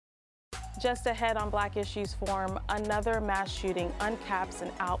Just ahead on Black Issues Forum, another mass shooting uncaps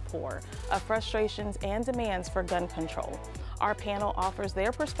an outpour of frustrations and demands for gun control. Our panel offers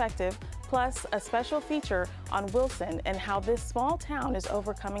their perspective, plus a special feature on Wilson and how this small town is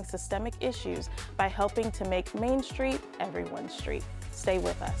overcoming systemic issues by helping to make Main Street everyone's street. Stay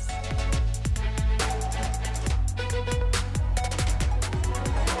with us.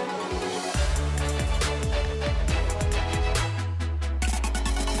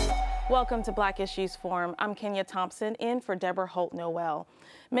 Welcome to Black Issues Forum. I'm Kenya Thompson, in for Deborah Holt-Noel.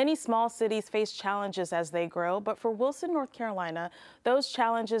 Many small cities face challenges as they grow, but for Wilson, North Carolina, those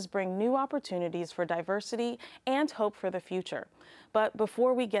challenges bring new opportunities for diversity and hope for the future. But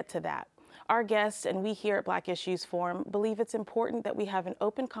before we get to that, our guests and we here at Black Issues Forum believe it's important that we have an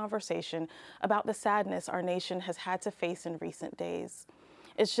open conversation about the sadness our nation has had to face in recent days.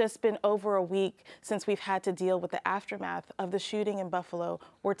 It's just been over a week since we've had to deal with the aftermath of the shooting in Buffalo,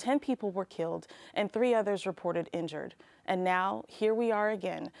 where 10 people were killed and 3 others reported injured. And now, here we are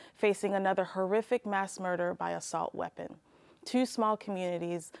again, facing another horrific mass murder by assault weapon. 2 small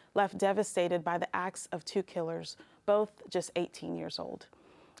communities left devastated by the acts of 2 killers, both just 18 years old.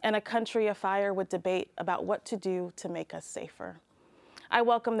 And a country afire with debate about what to do to make us safer. I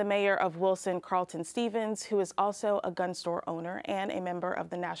welcome the mayor of Wilson, Carlton Stevens, who is also a gun store owner and a member of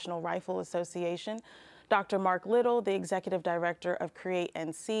the National Rifle Association, Dr. Mark Little, the executive director of Create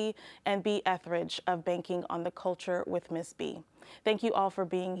NC, and B. Etheridge of Banking on the Culture with Miss B. Thank you all for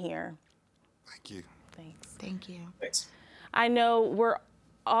being here. Thank you. Thanks. Thank you. Thanks. I know we're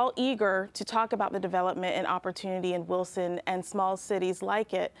all eager to talk about the development and opportunity in Wilson and small cities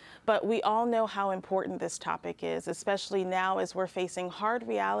like it, but we all know how important this topic is, especially now as we're facing hard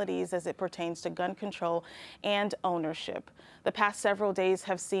realities as it pertains to gun control and ownership. The past several days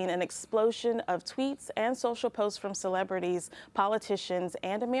have seen an explosion of tweets and social posts from celebrities, politicians,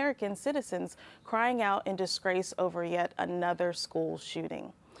 and American citizens crying out in disgrace over yet another school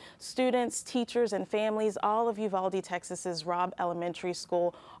shooting. Students, teachers, and families, all of Uvalde, Texas's Robb Elementary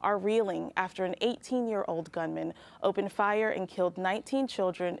School, are reeling after an 18-year-old gunman opened fire and killed 19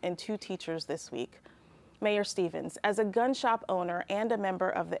 children and 2 teachers this week. Mayor Stevens, as a gun shop owner and a member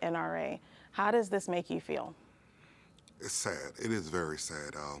of the NRA, how does this make you feel? It's sad. It is very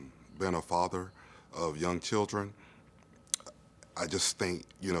sad. Being a father of young children, I just think,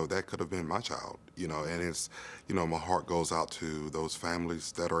 that could have been my child, and it's, my heart goes out to those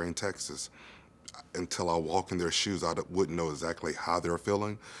families that are in Texas. Until I walk in their shoes, I wouldn't know exactly how they're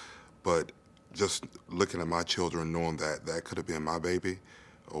feeling, but just looking at my children, knowing that that could have been my baby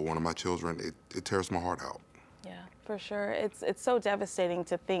or one of my children, it tears my heart out. Yeah, for sure. It's so devastating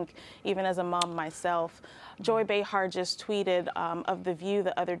to think, even as a mom myself. Joy Behar just tweeted of The View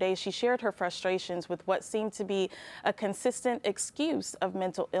the other day. She shared her frustrations with what seemed to be a consistent excuse of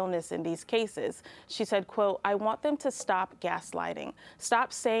mental illness in these cases. She said, quote, "I want them to stop gaslighting.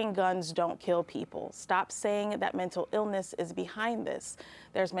 Stop saying guns don't kill people. Stop saying that mental illness is behind this.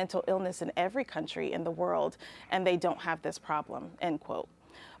 There's mental illness in every country in the world, and they don't have this problem," end quote.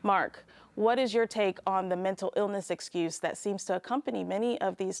 Mark, what is your take on the mental illness excuse that seems to accompany many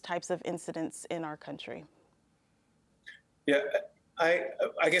of these types of incidents in our country? Yeah,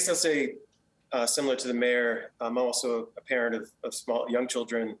 I guess I'll say similar to the mayor, I'm also a parent of small young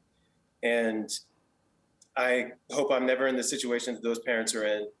children, and I hope I'm never in the situation that those parents are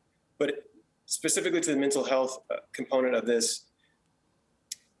in. But specifically to the mental health component of this,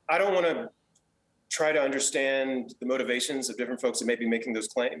 I don't want to try to understand the motivations of different folks that may be making those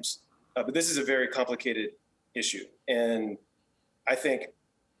claims. But this is a very complicated issue. And I think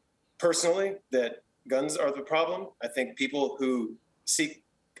personally that guns are the problem. I think people who seek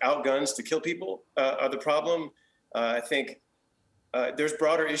out guns to kill people are the problem. I think there's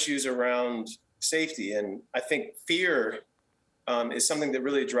broader issues around safety. And I think fear is something that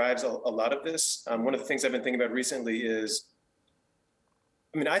really drives a lot of this. One of the things I've been thinking about recently is,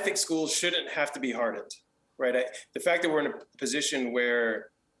 I think schools shouldn't have to be hardened, right? The fact that we're in a position where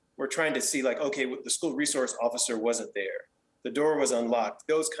we're trying to see okay, the school resource officer wasn't there, the door was unlocked,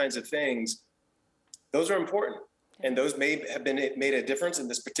 those kinds of things, those are important. And those may have made a difference in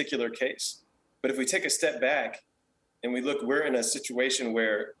this particular case. But if we take a step back and we look, we're in a situation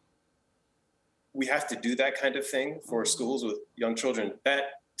where we have to do that kind of thing for schools with young children.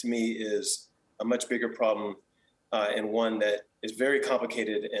 That, to me, is a much bigger problem and one that is very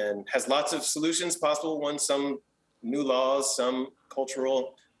complicated and has lots of solutions possible, some new laws, some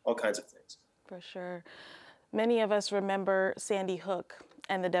cultural, all kinds of things. For sure. Many of us remember Sandy Hook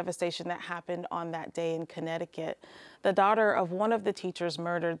and the devastation that happened on that day in Connecticut. The daughter of one of the teachers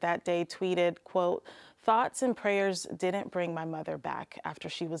murdered that day tweeted, quote, "Thoughts and prayers didn't bring my mother back after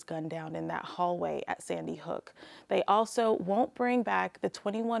she was gunned down in that hallway at Sandy Hook. They also won't bring back the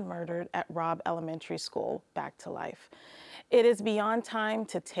 21 murdered at Robb Elementary School back to life. It is beyond time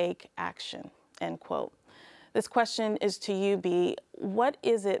to take action," end quote. This question is to you, B. Why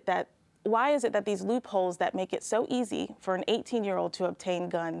is it that these loopholes that make it so easy for an 18-year-old to obtain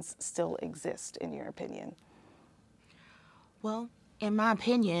guns still exist, in your opinion? Well, in my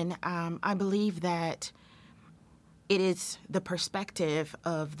opinion, I believe that it is the perspective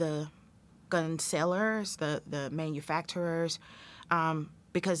of the gun sellers, the manufacturers,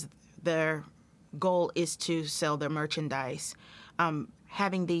 because their goal is to sell their merchandise.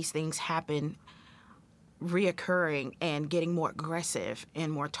 Having these things happen, reoccurring and getting more aggressive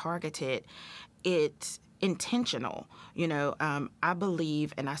and more targeted, it's intentional. I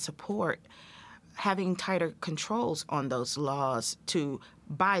believe and I support having tighter controls on those laws to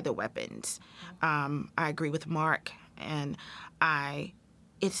buy the weapons. I agree with Mark, and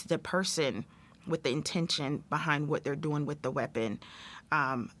it's the person with the intention behind what they're doing with the weapon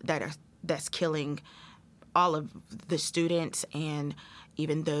that's killing all of the students and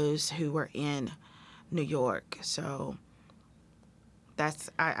even those who were in New York. So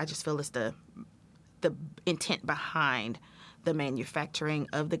I just feel it's the intent behind the manufacturing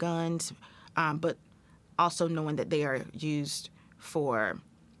of the guns, but also knowing that they are used for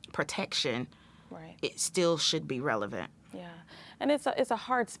protection, Right. It still should be relevant. Yeah, and it's a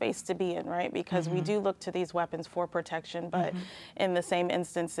hard space to be in, right? Because we do look to these weapons for protection, but in the same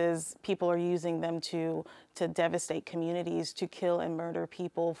instances, people are using them to devastate communities, to kill and murder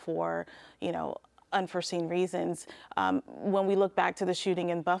people for, unforeseen reasons. When we look back to the shooting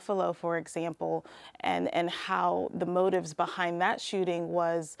in Buffalo, for example, and how the motives behind that shooting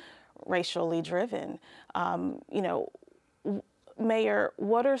was racially driven, Mayor,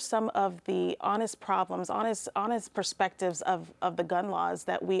 what are some of the honest problems, honest perspectives of the gun laws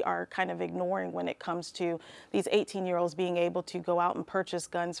that we are kind of ignoring when it comes to these 18-year-olds being able to go out and purchase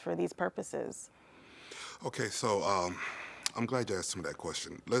guns for these purposes? Okay, so I'm glad you asked me that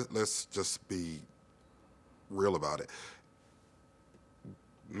question. Let's just be real about it.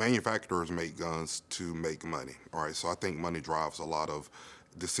 Manufacturers make guns to make money, all right? So I think money drives a lot of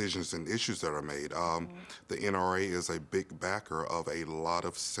decisions and issues that are made. The NRA is a big backer of a lot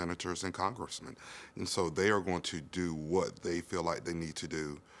of senators and congressmen. And so they are going to do what they feel like they need to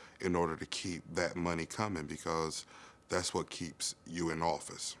do in order to keep that money coming, because that's what keeps you in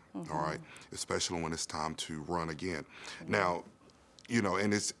office, all right? Especially when it's time to run again. Now,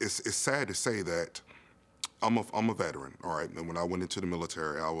 and it's sad to say that I'm a veteran, all right? And when I went into the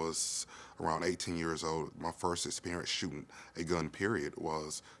military, I was around 18 years old. My first experience shooting a gun, period,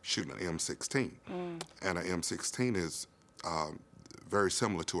 was shooting an M16. And an M16 is very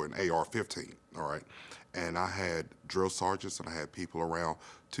similar to an AR-15, all right? And I had drill sergeants and I had people around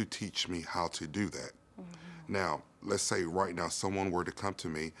to teach me how to do that. Now, let's say right now someone were to come to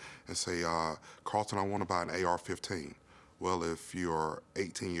me and say, Carlton, I want to buy an AR-15. Well, if you're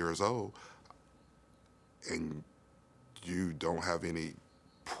 18 years old, and you don't have any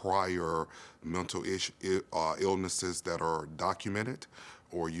prior mental illnesses that are documented,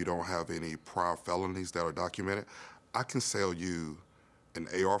 or you don't have any prior felonies that are documented, I can sell you an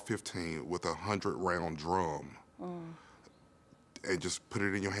AR-15 with a 100-round drum and just put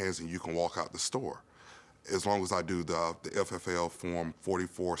it in your hands and you can walk out the store. As long as I do the FFL Form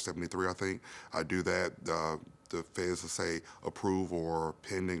 4473, I think, I do that, the feds will say approve or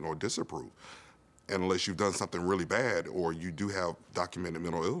pending or disapprove. And unless you've done something really bad or you do have documented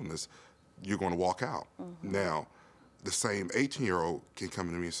mental illness, you're going to walk out. Now, the same 18-year-old can come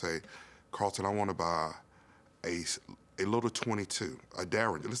to me and say, Carlton, I want to buy a little 22, a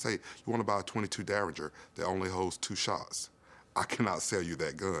Derringer. Let's say you want to buy a 22 Derringer that only holds 2 shots. I cannot sell you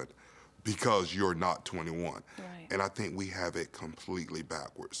that gun because you're not 21. Right. And I think we have it completely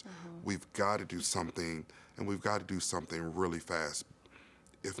backwards. We've got to do something, and we've got to do something really fast.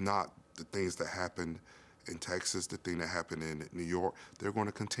 If not, the things that happened in Texas, the thing that happened in New York, they're going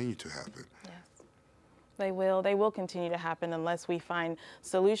to continue to happen. Yes. They will continue to happen unless we find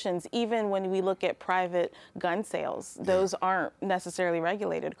solutions. Even when we look at private gun sales, those aren't necessarily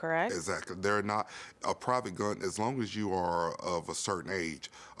regulated, correct? Exactly. They're not. A private gun, as long as you are of a certain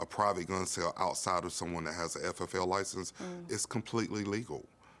age, a private gun sale outside of someone that has an FFL license is completely legal,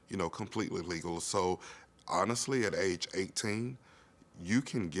 completely legal. So honestly, at age 18, you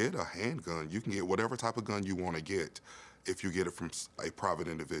can get a handgun. You can get whatever type of gun you want to get if you get it from a private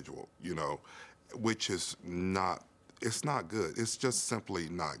individual, which is not It's not good. It's just simply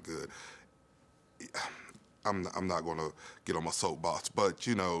not good. I'm not going to get on my soapbox, but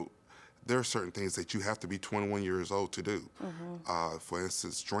there are certain things that you have to be 21 years old to do. For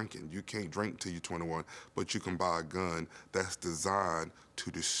instance, drinking. You can't drink till you're 21, but you can buy a gun that's designed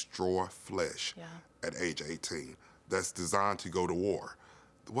to destroy flesh at age 18. That's designed to go to war.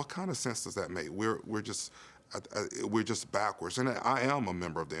 What kind of sense does that make? We're just backwards. And I am a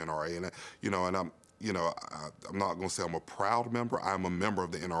member of the NRA, and I'm not going to say I'm a proud member. I'm a member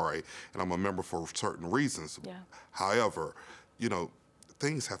of the NRA, and I'm a member for certain reasons. However,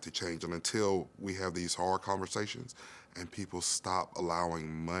 things have to change, and until we have these hard conversations and people stop allowing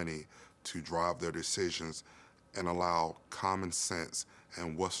money to drive their decisions and allow common sense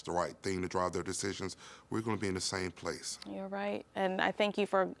and what's the right thing to drive their decisions, we're going to be in the same place. You're right. And I thank you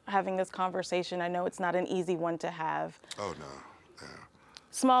for having this conversation. I know it's not an easy one to have. Oh, no. Yeah.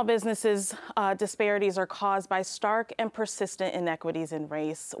 Small businesses' disparities are caused by stark and persistent inequities in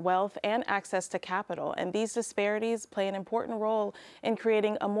race, wealth, and access to capital. And these disparities play an important role in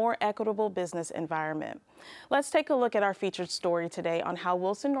creating a more equitable business environment. Let's take a look at our featured story today on how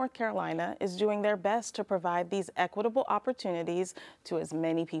Wilson, North Carolina is doing their best to provide these equitable opportunities to as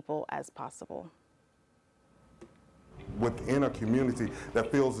many people as possible. Within a community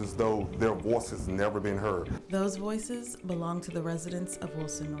that feels as though their voice has never been heard. Those voices belong to the residents of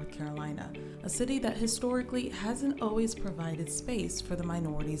Wilson, North Carolina, a city that historically hasn't always provided space for the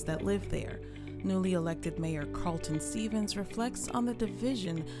minorities that live there. Newly elected Mayor Carlton Stevens reflects on the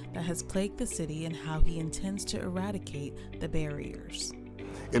division that has plagued the city and how he intends to eradicate the barriers.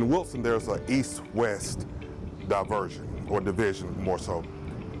 In Wilson, there's an east-west diversion, or division more so.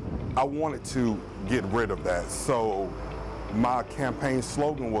 I wanted to get rid of that, so my campaign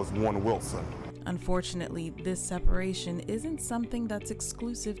slogan was One Wilson. Unfortunately, this separation isn't something that's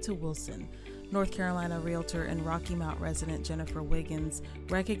exclusive to Wilson. North Carolina realtor and Rocky Mount resident Jennifer Wiggins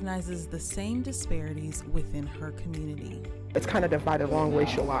recognizes the same disparities within her community. It's kind of divided along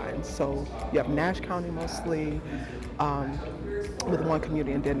racial lines. So you have Nash County mostly with one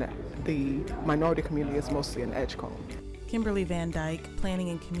community, and then the minority community is mostly in Edgecombe. Kimberly Van Dyke,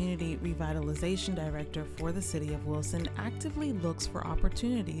 Planning and Community Revitalization Director for the City of Wilson, actively looks for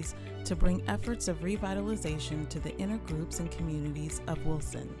opportunities to bring efforts of revitalization to the inner groups and communities of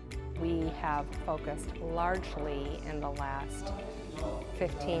Wilson. We have focused largely in the last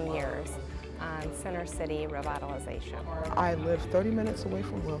 15 years on Center City revitalization. I live 30 minutes away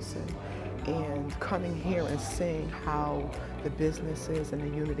from Wilson, and coming here and seeing how the businesses and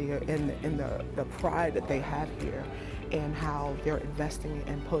the unity and the pride that they have here, and how they're investing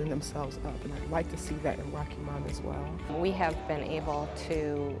and pulling themselves up. And I'd like to see that in Rocky Mount as well. We have been able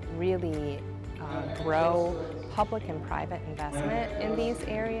to really grow public and private investment in these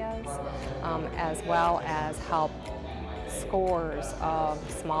areas, as well as help scores of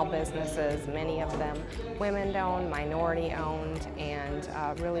small businesses, many of them women-owned, minority-owned,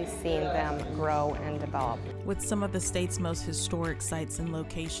 and really seeing them grow and develop. With some of the state's most historic sites and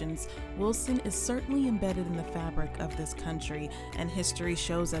locations, Wilson is certainly embedded in the fabric of this country, and history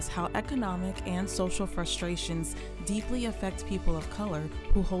shows us how economic and social frustrations deeply affect people of color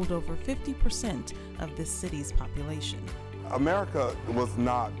who hold over 50% of this city's population. America was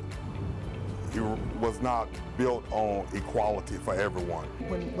not built on equality for everyone.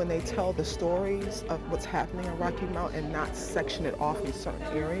 When they tell the stories of what's happening in Rocky Mount and not section it off in certain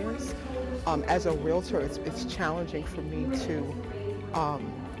areas, as a realtor, it's challenging for me to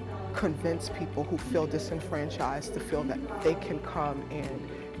convince people who feel disenfranchised to feel that they can come and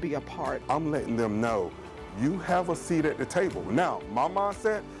be a part. I'm letting them know, you have a seat at the table. Now, my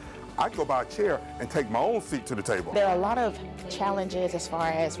mindset, I go buy a chair and take my own seat to the table. There are a lot of challenges as far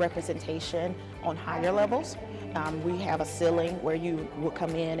as representation on higher levels. We have a ceiling where you will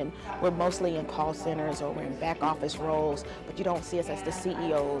come in, and we're mostly in call centers or we're in back office roles, but you don't see us as the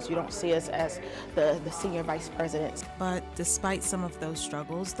CEOs, you don't see us as the senior vice presidents. But despite some of those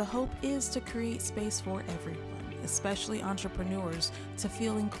struggles, the hope is to create space for everyone, especially entrepreneurs, to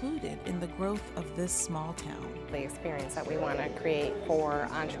feel included in the growth of this small town. The experience that we want to create for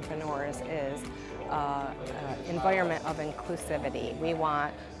entrepreneurs is an environment of inclusivity. We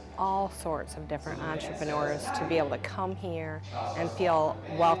want all sorts of different entrepreneurs to be able to come here and feel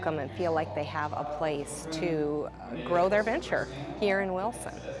welcome and feel like they have a place to grow their venture here in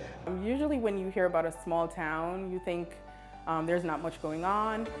Wilson. Usually when you hear about a small town, you think There's not much going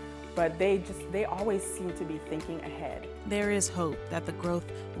on, but they always seem to be thinking ahead. There is hope that the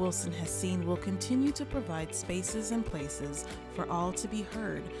growth Wilson has seen will continue to provide spaces and places for all to be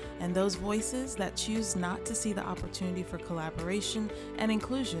heard, and those voices that choose not to see the opportunity for collaboration and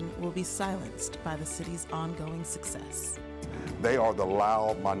inclusion will be silenced by the city's ongoing success. They are the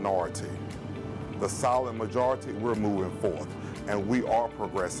loud minority. The silent majority, we're moving forth, and we are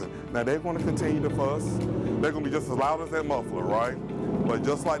progressing. Now, they're going to continue to fuss. They're going to be just as loud as that muffler, right? But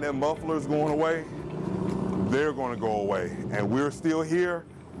just like that muffler is going away, they're going to go away. And we're still here,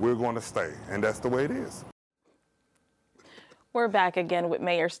 we're going to stay. And that's the way it is. We're back again with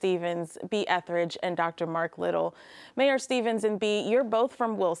Mayor Stevens, B. Etheridge, and Dr. Mark Little. Mayor Stevens and B, you're both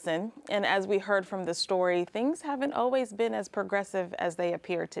from Wilson, and as we heard from the story, things haven't always been as progressive as they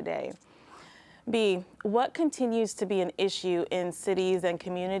appear today. B, what continues to be an issue in cities and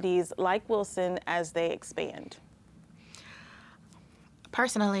communities like Wilson as they expand?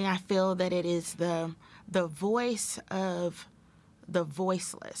 Personally, I feel that it is the voice of the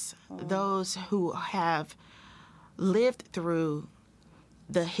voiceless, those who have lived through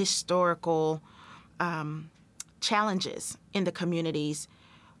the historical challenges in the communities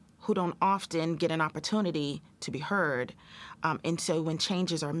who don't often get an opportunity to be heard. And so when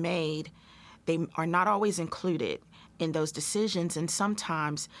changes are made, they are not always included in those decisions and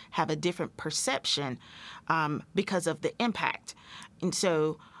sometimes have a different perception because of the impact. And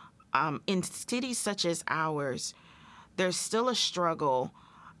so in cities such as ours, there's still a struggle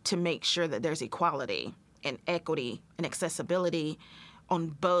to make sure that there's equality and equity and accessibility on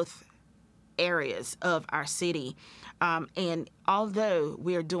both areas of our city. And although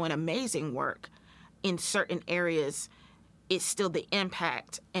we are doing amazing work in certain areas, it's still the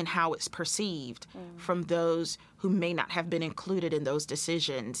impact and how it's perceived from those who may not have been included in those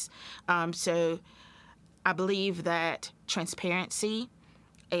decisions. So I believe that transparency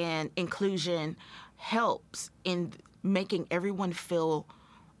and inclusion helps in making everyone feel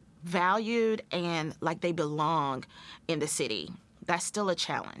valued and like they belong in the city. That's still a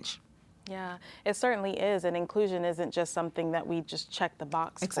challenge. Yeah, it certainly is, and inclusion isn't just something that we just check the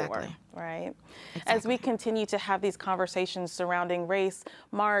box Exactly. for, right? Exactly. As we continue to have these conversations surrounding race,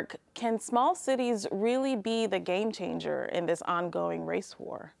 Mark, can small cities really be the game changer in this ongoing race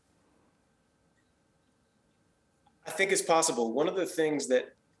war? I think it's possible. One of the things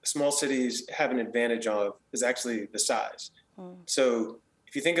that small cities have an advantage of is actually the size. So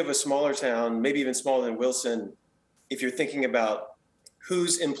if you think of a smaller town, maybe even smaller than Wilson, if you're thinking about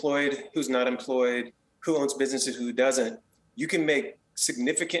who's employed, who's not employed, who owns businesses, who doesn't, you can make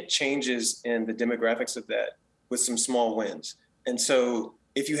significant changes in the demographics of that with some small wins. And so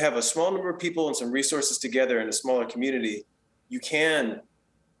if you have a small number of people and some resources together in a smaller community, you can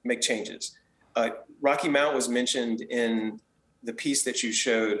make changes. Rocky Mount was mentioned in the piece that you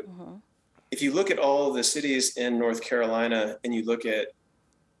showed. If you look at all of the cities in North Carolina and you look at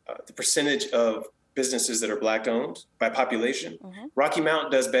the percentage of businesses that are Black owned by population, Rocky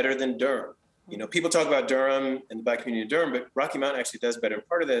Mount does better than Durham. You know, people talk about Durham and the Black community in Durham, but Rocky Mount actually does better. And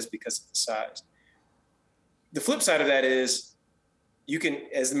part of that is because of the size. The flip side of that is you can,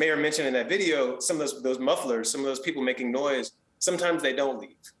 as the mayor mentioned in that video, some of those mufflers, some of those people making noise, sometimes they don't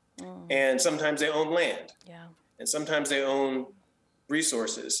leave. And sometimes they own land. And sometimes they own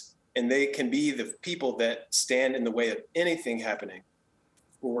resources. And they can be the people that stand in the way of anything happening.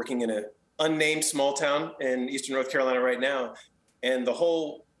 We're working in an unnamed small town in Eastern North Carolina right now. And the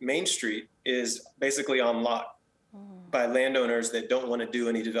whole Main Street is basically on lock by landowners that don't want to do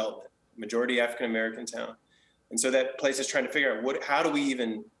any development, majority African-American town. And so that place is trying to figure out how do we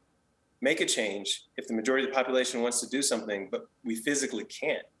even make a change if the majority of the population wants to do something, but we physically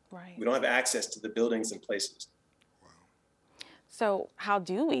can't. Right. We don't have access to the buildings and places. So how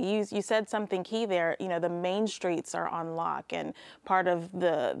do we? You said something key there. You know, the main streets are on lock, and part of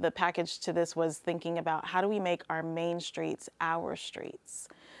the package to this was thinking about how do we make our main streets our streets.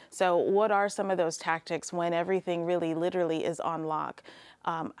 So what are some of those tactics when everything really literally is on lock?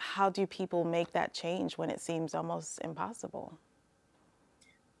 How do people make that change when it seems almost impossible?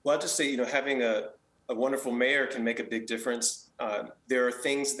 Well, I'll just say, you know, having a wonderful mayor can make a big difference. There are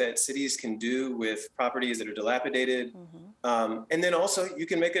things that cities can do with properties that are dilapidated. And then also you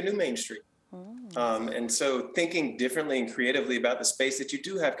can make a new Main Street. And so thinking differently and creatively about the space that you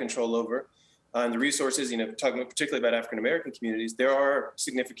do have control over and the resources, you know, talking particularly about African-American communities, there are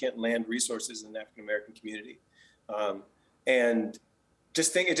significant land resources in the African-American community. And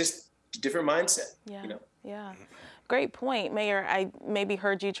just think, it's just a different mindset, you know? Yeah. Great point, Mayor. I maybe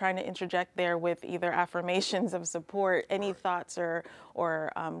heard you trying to interject there with either affirmations of support. Any thoughts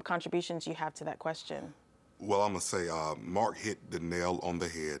or contributions you have to that question? Well, I'm going to say Mark hit the nail on the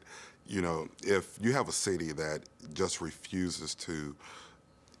head. You know, if you have a city that just refuses to,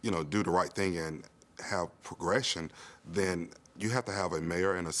 you know, do the right thing and have progression, then you have to have a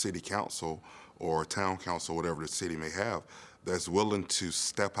mayor and a city council or a town council, whatever the city may have, that's willing to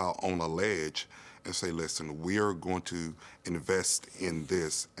step out on a ledge and say, listen, we are going to invest in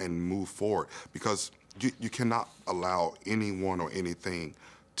this and move forward. Because you cannot allow anyone or anything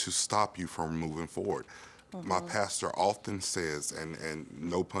to stop you from moving forward. My pastor often says, and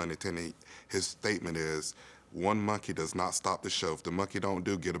no pun intended, his statement is, one monkey does not stop the show. If the monkey don't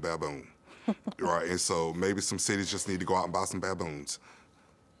do, get a baboon. Right? And so maybe some cities just need to go out and buy some baboons.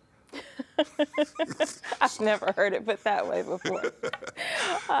 I've never heard it put that way before.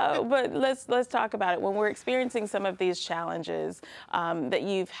 But let's talk about it. When we're experiencing some of these challenges that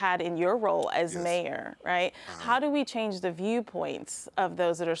you've had in your role as mayor, right? How do we change the viewpoints of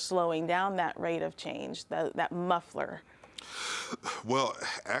those that are slowing down that rate of change, that muffler? Well,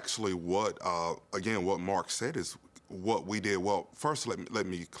 actually, what Mark said is what we did. Well, first, let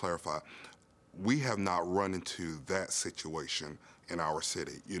me clarify. We have not run into that situation in our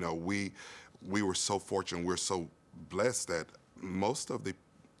city. You know, we were so fortunate, we're so blessed that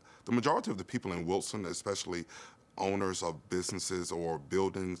the majority of the people in Wilson, especially owners of businesses or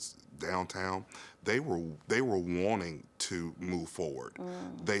buildings downtown, they were wanting to move forward.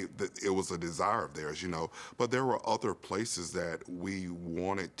 It was a desire of theirs, you know. But there were other places that we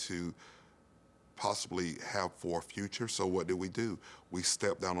wanted to possibly have for a future. So what did? We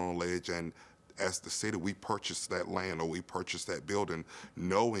stepped down on a ledge, and as the city, we purchased that land or we purchased that building,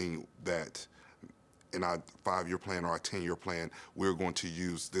 knowing that in our 5-year plan or our 10-year plan, we're going to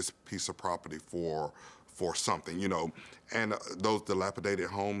use this piece of property for something, you know. And those dilapidated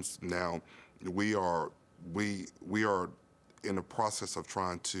homes, now we are in the process of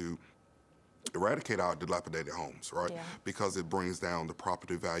trying to eradicate our dilapidated homes, right? Yeah. Because it brings down the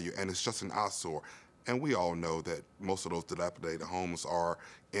property value and it's just an eyesore. And we all know that most of those dilapidated homes are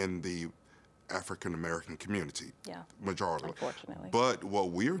in the African American community, majority. Unfortunately. But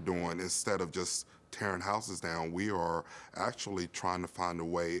what we're doing, instead of just tearing houses down, we are actually trying to find a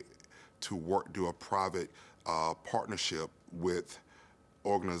way to do a private partnership with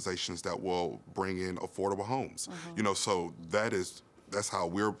organizations that will bring in affordable homes. You know, so that's how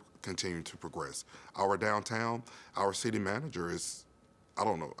we're continuing to progress. Our downtown, our city manager is, I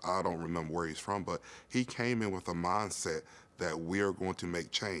don't remember where he's from, but he came in with a mindset that we're going to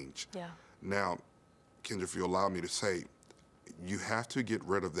make change. Yeah. Now, Kendra, if you allow me to say, you have to get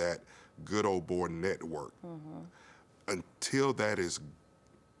rid of that good old boy network. Until that is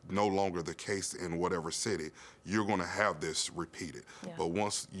no longer the case in whatever city, you're going to have this repeated. Yeah. But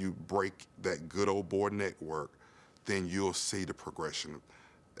once you break that good old boy network, then you'll see the progression,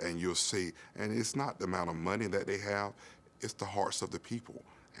 and you'll see, and it's not the amount of money that they have, it's the hearts of the people.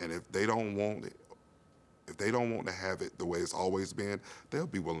 And if they don't want it, if they don't want to have it the way it's always been, they'll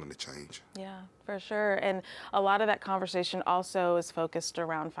be willing to change. Yeah, for sure. And a lot of that conversation also is focused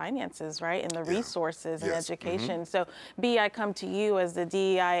around finances, right? And the resources and education. So, B, I come to you as the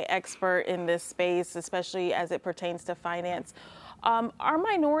DEI expert in this space, especially as it pertains to finance. Are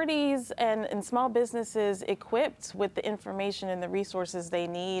minorities and small businesses equipped with the information and the resources they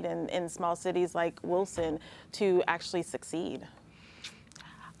need in small cities like Wilson to actually succeed?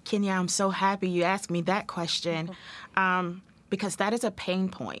 Kenya, I'm so happy you asked me that question because that is a pain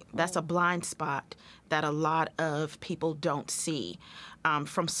point. That's a blind spot that a lot of people don't see.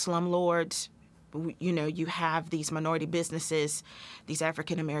 From slumlords, you know, you have these minority businesses, these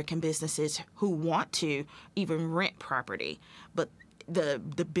African-American businesses who want to even rent property, but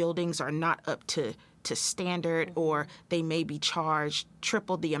the buildings are not up to standard, or they may be charged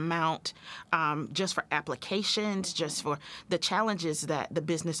triple the amount just for applications, just for the challenges that the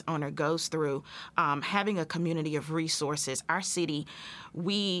business owner goes through. Having a community of resources, our city,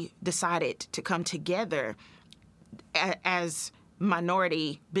 we decided to come together as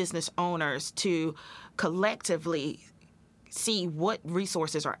minority business owners to collectively see what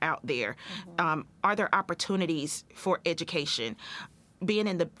resources are out there. Are there opportunities for education? Being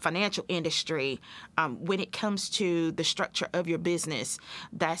in the financial industry, when it comes to the structure of your business,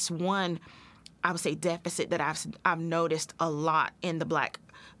 that's one, I would say, deficit that I've noticed a lot in the Black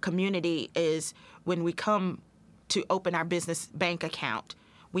community is when we come to open our business bank account,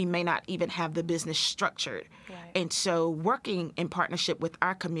 we may not even have the business structured. Right. And so working in partnership with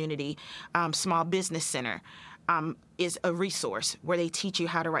our community, Small Business Center, is a resource where they teach you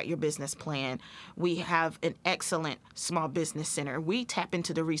how to write your business plan. We have an excellent small business center. We tap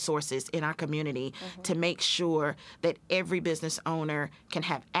into the resources in our community to make sure that every business owner can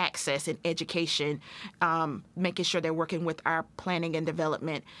have access and education, making sure they're working with our planning and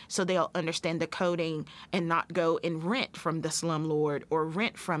development so they'll understand the coding and not go and rent from the slumlord or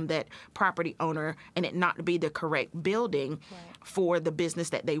rent from that property owner and it not be the correct building for the business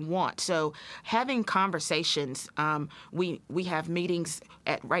that they want. So having conversations, we have meetings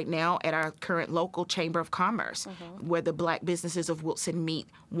right now at our current local Chamber of Commerce where the Black businesses of Wilson meet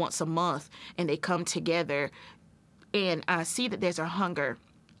once a month and they come together and see that there's a hunger.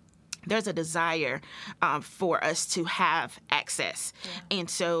 There's a desire for us to have access. And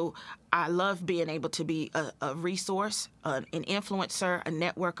so I love being able to be a resource, an influencer, a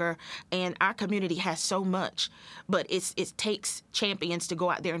networker, and our community has so much, but it takes champions to go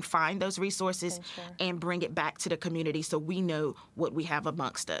out there and find those resources and bring it back to the community so we know what we have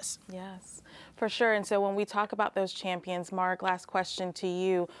amongst us. Yes, for sure. And so when we talk about those champions, Mark, last question to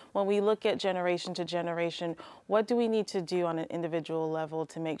you. When we look at generation to generation, what do we need to do on an individual level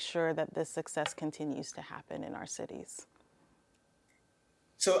to make sure that this success continues to happen in our cities?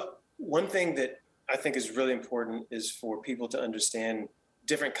 So one thing that I think is really important is for people to understand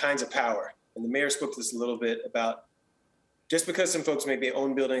different kinds of power. And the mayor spoke to this a little bit about just because some folks maybe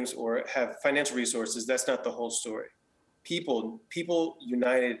own buildings or have financial resources, that's not the whole story. People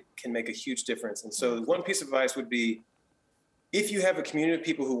united can make a huge difference. And so one piece of advice would be, if you have a community of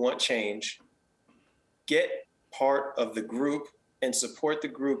people who want change, get part of the group and support the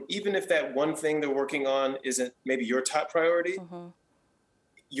group, even if that one thing they're working on isn't maybe your top priority.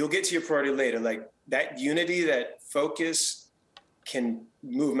 You'll get to your priority later. Like that unity, that focus can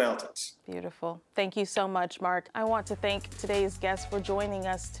move mountains. Beautiful. Thank you so much, Mark. I want to thank today's guests for joining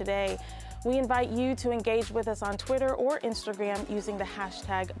us today. We invite you to engage with us on Twitter or Instagram using the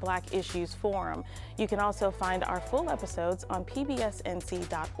hashtag Black Issues Forum. You can also find our full episodes on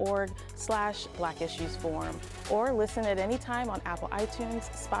pbsnc.org/Black Issues Forum or listen at any time on Apple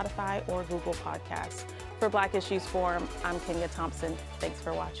iTunes, Spotify, or Google Podcasts. For Black Issues Forum, I'm Kenya Thompson. Thanks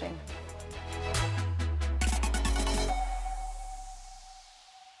for watching.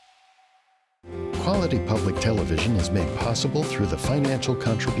 Quality public television is made possible through the financial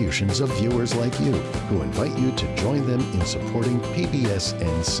contributions of viewers like you, who invite you to join them in supporting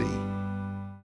PBSNC.